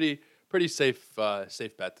 Yeah, pretty safe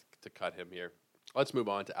bet to cut him here. Let's move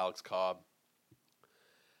on to Alex Cobb.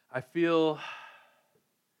 I feel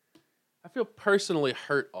personally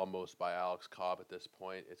hurt almost by Alex Cobb at this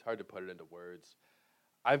point. It's hard to put it into words.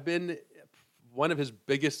 I've been one of his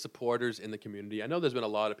biggest supporters in the community. I know there's been a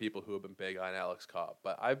lot of people who have been big on Alex Cobb,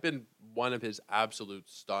 but I've been one of his absolute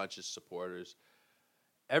staunchest supporters.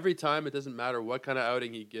 Every time, it doesn't matter what kind of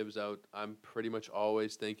outing he gives out, I'm pretty much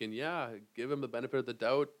always thinking, yeah, give him the benefit of the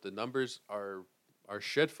doubt. The numbers are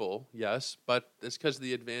shitful, yes, but it's because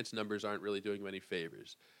the advanced numbers aren't really doing him any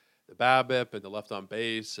favors. The BABIP and the left on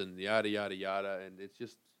base and yada, yada, yada, and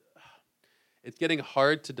it's getting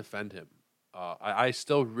hard to defend him. I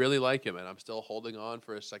still really like him, and I'm still holding on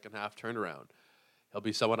for a second half turnaround. He'll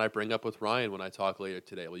be someone I bring up with Ryan when I talk later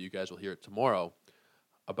today. Well, you guys will hear it tomorrow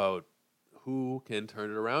about who can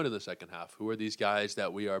turn it around in the second half. Who are these guys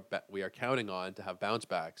that we are counting on to have bounce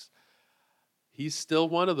backs? He's still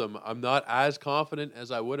one of them. I'm not as confident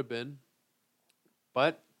as I would have been,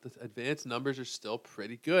 but the advanced numbers are still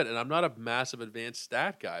pretty good. And I'm not a massive advanced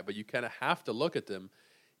stat guy, but you kind of have to look at them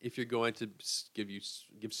if you're going to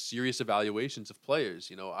give serious evaluations of players.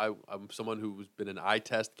 You know, I'm someone who's been an eye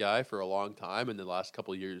test guy for a long time, in the last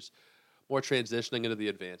couple of years, more transitioning into the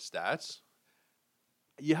advanced stats.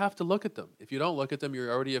 You have to look at them. If you don't look at them,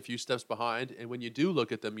 you're already a few steps behind. And when you do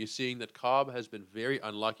look at them, you're seeing that Cobb has been very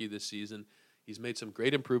unlucky this season. He's made some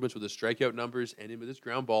great improvements with his strikeout numbers and with his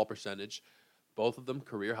ground ball percentage, both of them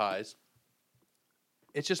career highs.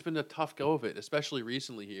 It's just been a tough go of it, especially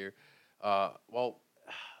recently here.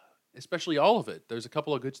 Especially all of it. There's a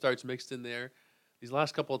couple of good starts mixed in there. these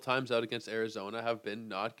last couple of times out against Arizona have been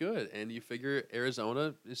not good. And you figure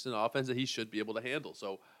Arizona is an offense that he should be able to handle.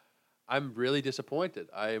 So I'm really disappointed.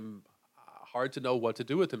 I'm hard to know what to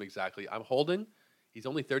do with him exactly. I'm holding. He's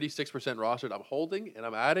only 36% rostered. I'm holding and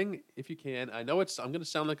I'm adding if you can. I know I'm going to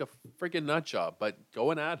sound like a freaking nut job, but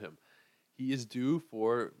go and add him. He is due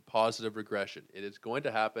for positive regression. It is going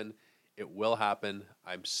to happen. It will happen.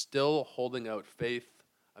 I'm still holding out faith.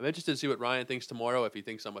 I'm interested to see what Ryan thinks tomorrow, if he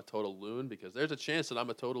thinks I'm a total loon, because there's a chance that I'm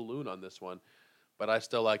a total loon on this one. But I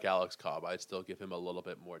still like Alex Cobb. I'd still give him a little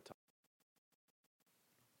bit more time.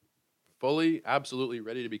 Fully, absolutely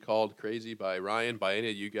ready to be called crazy by Ryan, by any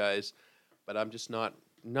of you guys, but I'm just not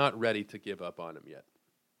ready to give up on him yet.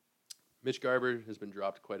 Mitch Garber has been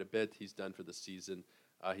dropped quite a bit. He's done for the season.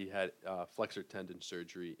 He had flexor tendon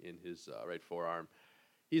surgery in his right forearm.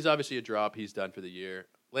 He's obviously a drop. He's done for the year.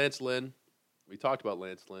 Lance Lynn, we talked about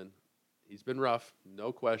Lance Lynn. He's been rough,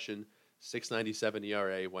 no question. 6.97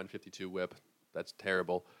 ERA, 152 WHIP. That's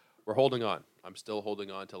terrible. We're holding on. I'm still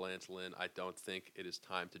holding on to Lance Lynn. I don't think it is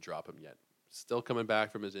time to drop him yet. Still coming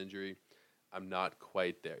back from his injury. I'm not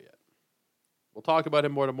quite there yet. We'll talk about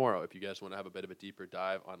him more tomorrow if you guys want to have a bit of a deeper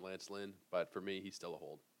dive on Lance Lynn, but for me, he's still a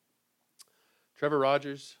hold. Trevor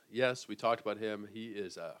Rogers, yes, we talked about him. He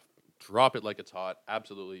is a drop it like it's hot.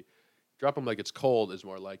 Absolutely. Drop him like it's cold is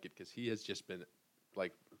more like it, because he has just been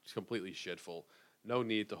like completely shitful. No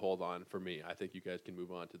need to hold on for me. I think you guys can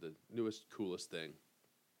move on to the newest, coolest thing.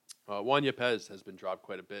 Juan Yepez has been dropped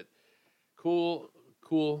quite a bit. Cool.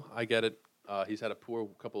 I get it. He's had a poor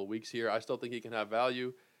couple of weeks here. I still think he can have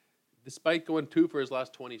value. Despite going 2 for his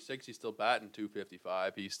last 26, he's still batting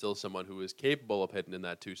 255. He's still someone who is capable of hitting in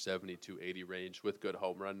that 270, 280 range with good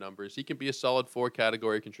home run numbers. He can be a solid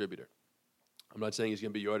 4-category contributor. I'm not saying he's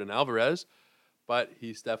going to be Yordan Alvarez, but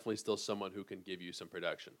he's definitely still someone who can give you some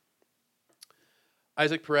production.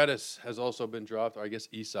 Isaac Paredes has also been dropped, or I guess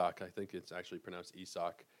Isak. I think it's actually pronounced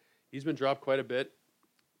Isak. He's been dropped quite a bit.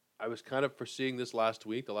 I was kind of foreseeing this last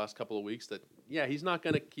week, the last couple of weeks, that, yeah, he's not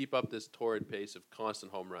going to keep up this torrid pace of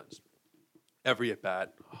constant home runs. Every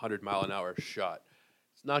at-bat, 100-mile-an-hour shot.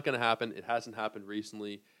 It's not going to happen. It hasn't happened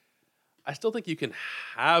recently. I still think you can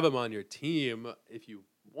have him on your team if you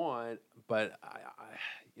want, but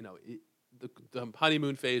the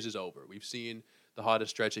honeymoon phase is over. We've seen the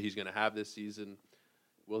hottest stretch that he's going to have this season.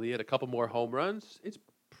 Will he hit a couple more home runs?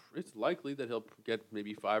 It's likely that he'll get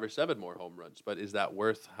maybe 5 or 7 more home runs, but is that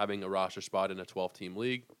worth having a roster spot in a 12-team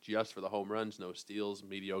league just for the home runs, no steals,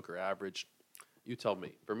 mediocre average? You tell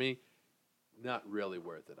me. For me, not really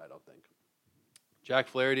worth it, I don't think. Jack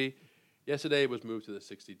Flaherty, yesterday was moved to the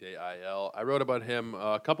 60-day IL. I wrote about him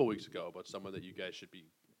a couple weeks ago, about someone that you guys should be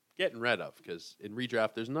getting rid of, because in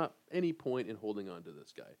redraft, there's not any point in holding on to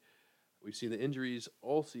this guy. We've seen the injuries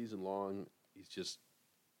all season long. He's just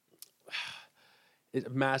it's a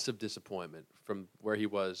massive disappointment from where he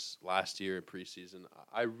was last year in preseason.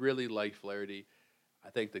 I really like Flaherty. I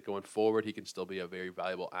think that going forward, he can still be a very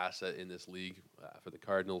valuable asset in this league for the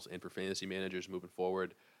Cardinals and for fantasy managers moving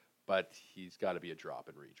forward. But he's got to be a drop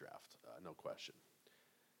in redraft, no question.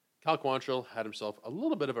 Cal Quantrill had himself a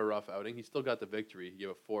little bit of a rough outing. He still got the victory. He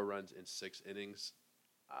gave up 4 runs in 6 innings.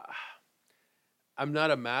 I'm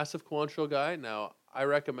not a massive Quantrill guy. Now, I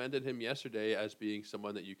recommended him yesterday as being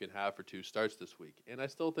someone that you can have for 2 starts this week. And I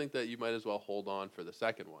still think that you might as well hold on for the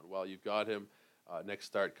second one. While you've got him, next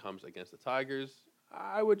start comes against the Tigers.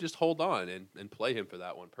 I would just hold on and play him for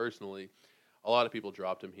that one personally. A lot of people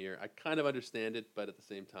dropped him here. I kind of understand it, but at the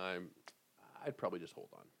same time, I'd probably just hold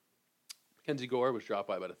on. Mackenzie Gore was dropped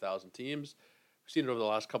by about 1,000 teams. We've seen it over the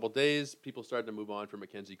last couple of days. People starting to move on from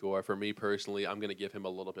Mackenzie Gore. For me personally, I'm going to give him a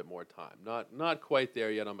little bit more time. Not quite there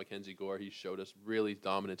yet on Mackenzie Gore. He showed us really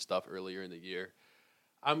dominant stuff earlier in the year.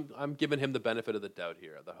 I'm giving him the benefit of the doubt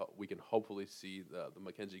here. We can hopefully see the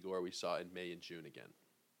Mackenzie Gore we saw in May and June again.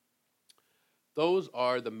 Those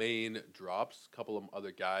are the main drops. A couple of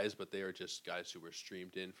other guys, but they are just guys who were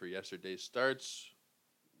streamed in for yesterday's starts.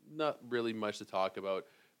 Not really much to talk about.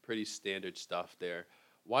 Pretty standard stuff there.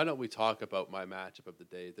 Why don't we talk about my matchup of the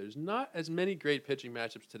day? There's not as many great pitching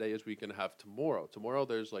matchups today as we can have tomorrow. Tomorrow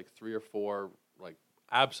there's like 3 or 4 like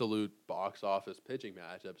absolute box office pitching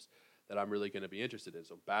matchups that I'm really going to be interested in.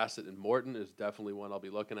 So Bassett and Morton is definitely one I'll be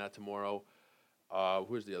looking at tomorrow.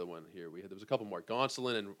 Who's the other one here? There was a couple more.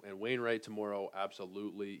 Gonsolin and Wainwright tomorrow,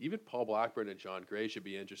 absolutely. Even Paul Blackburn and John Gray should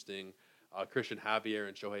be interesting. Christian Javier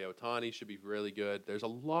and Shohei Ohtani should be really good. There's a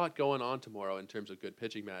lot going on tomorrow in terms of good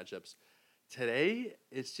pitching matchups. Today,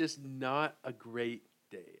 it's just not a great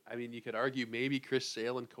day. I mean, you could argue maybe Chris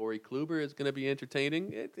Sale and Corey Kluber is going to be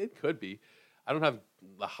entertaining. It could be. I don't have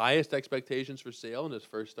the highest expectations for Sale in his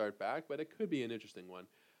first start back, but it could be an interesting one.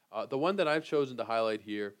 The one that I've chosen to highlight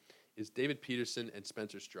here is David Peterson and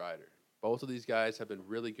Spencer Strider. Both of these guys have been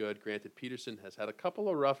really good. Granted, Peterson has had a couple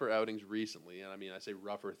of rougher outings recently, and I say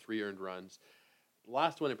rougher, 3 earned runs. The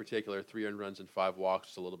last one in particular, 3 earned runs and 5 walks,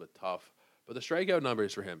 was a little bit tough. But the strikeout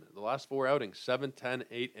numbers for him, the last 4 outings, 7, 10,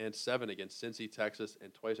 8, and 7 against Cincy, Texas,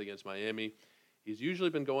 and twice against Miami. He's usually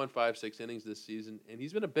been going 5-6 innings this season, and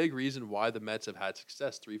he's been a big reason why the Mets have had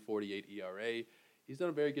success, 3.48 ERA. He's done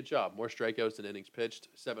a very good job. More strikeouts than innings pitched,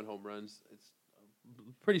 7 home runs. It's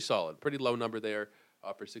pretty solid, pretty low number there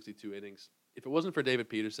for 62 innings. If it wasn't for David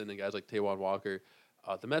Peterson and guys like Taijuan Walker,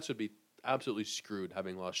 the Mets would be absolutely screwed,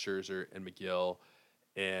 having lost Scherzer and McGill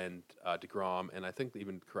and DeGrom, and I think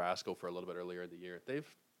even Carrasco for a little bit earlier in the year.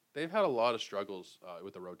 They've had a lot of struggles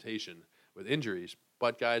with the rotation, with injuries,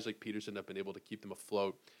 but guys like Peterson have been able to keep them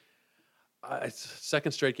afloat. It's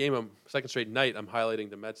second straight night. I'm highlighting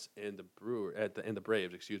the Mets and the Braves.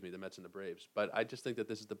 The Mets and the Braves. But I just think that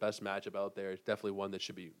this is the best matchup out there. It's definitely one that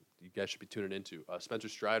you guys should be tuning into. Spencer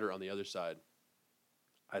Strider on the other side.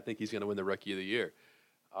 I think he's going to win the Rookie of the Year.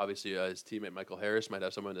 Obviously, his teammate Michael Harris might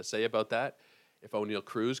have something to say about that. If O'Neal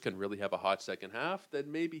Cruz can really have a hot second half,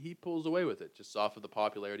 then maybe he pulls away with it, just off of the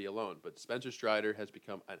popularity alone. But Spencer Strider has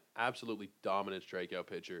become an absolutely dominant strikeout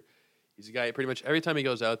pitcher. He's a guy, pretty much every time he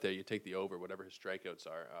goes out there, you take the over, whatever his strikeouts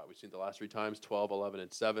are. We've seen the last 3 times, 12, 11,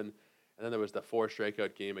 and 7. And then there was the 4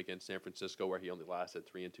 strikeout game against San Francisco where he only lasted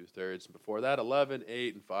 3 2/3. And before that, 11,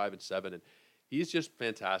 8, and 5, and 7. And he's just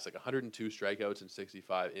fantastic. 102 strikeouts in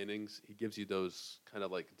 65 innings. He gives you those kind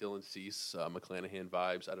of like Dylan Cease, McClanahan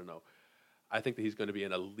vibes. I don't know. I think that he's going to be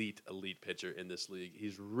an elite pitcher in this league.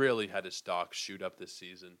 He's really had his stock shoot up this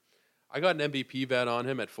season. I got an MVP bet on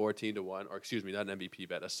him at 14-1, or excuse me, not an MVP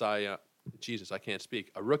bet, a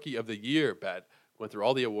Rookie of the Year bet. Went through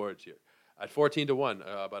all the awards here at 14-1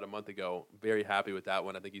 about a month ago. Very happy with that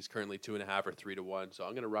one. I think he's currently 2.5 or 3-1, so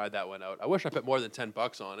I'm going to ride that one out. I wish I put more than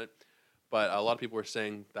 $10 on it, but a lot of people were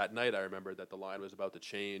saying that night. I remember that the line was about to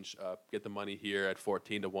change. Get the money here at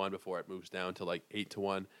 14-1 before it moves down to like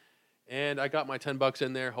 8-1. And I got my $10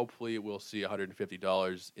 in there. Hopefully, we'll see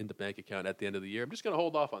 $150 in the bank account at the end of the year. I'm just going to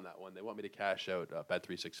hold off on that one. They want me to cash out.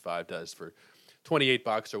 Bet365 does for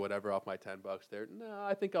 $28 or whatever off my $10 there. No,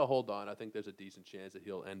 I think I'll hold on. I think there's a decent chance that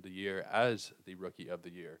he'll end the year as the Rookie of the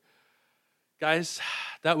Year. Guys,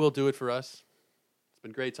 that will do it for us. It's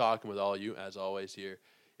been great talking with all of you, as always, here.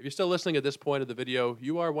 If you're still listening at this point of the video,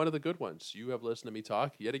 you are one of the good ones. You have listened to me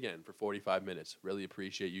talk yet again for 45 minutes. Really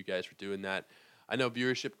appreciate you guys for doing that. I know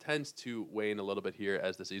viewership tends to wane a little bit here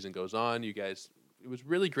as the season goes on. You guys, it was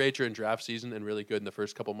really great during draft season and really good in the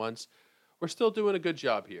first couple months. We're still doing a good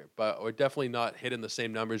job here, but we're definitely not hitting the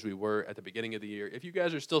same numbers we were at the beginning of the year. If you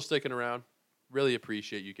guys are still sticking around, really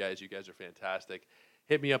appreciate you guys. You guys are fantastic.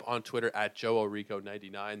 Hit me up on Twitter at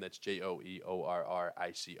JoeOrico99. That's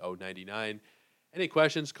JoeOrrico99. Any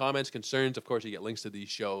questions, comments, concerns? Of course, you get links to these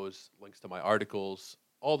shows, links to my articles,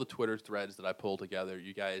 all the Twitter threads that I pull together.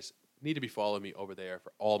 You guys need to be following me over there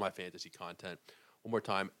for all my fantasy content. One more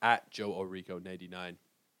time, at JoeOrrico99.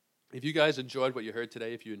 If you guys enjoyed what you heard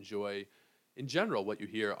today, if you enjoy, in general, what you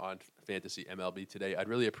hear on Fantasy MLB today, I'd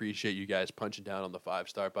really appreciate you guys punching down on the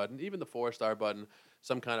 5-star button, even the 4-star button.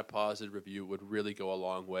 Some kind of positive review would really go a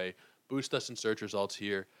long way. Boost us in search results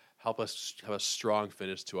here. Help us have a strong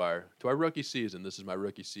finish to our rookie season. This is my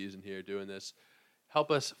rookie season here doing this. Help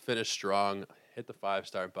us finish strong. Hit the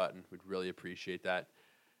 5-star button. We'd really appreciate that.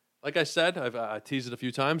 Like I said, I've teased it a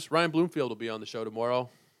few times. Ryan Bloomfield will be on the show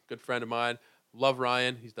tomorrow. Good friend of mine. Love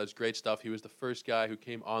Ryan. He does great stuff. He was the first guy who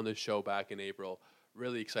came on the show back in April.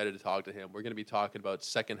 Really excited to talk to him. We're going to be talking about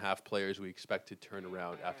second half players we expect to turn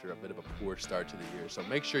around after a bit of a poor start to the year. So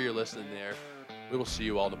make sure you're listening there. We will see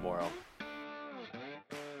you all tomorrow.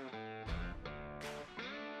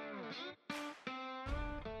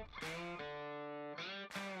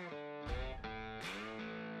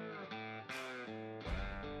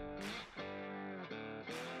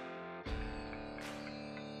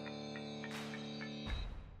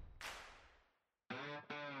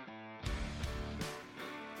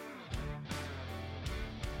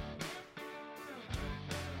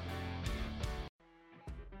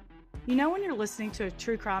 You know when you're listening to a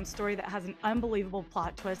true crime story that has an unbelievable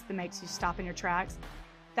plot twist that makes you stop in your tracks?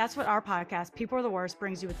 That's what our podcast, People Are the Worst,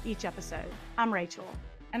 brings you with each episode. I'm Rachel.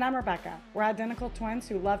 And I'm Rebecca. We're identical twins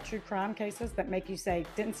who love true crime cases that make you say,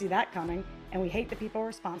 didn't see that coming, and we hate the people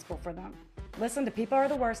responsible for them. Listen to People Are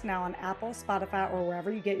the Worst now on Apple, Spotify, or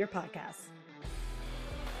wherever you get your podcasts.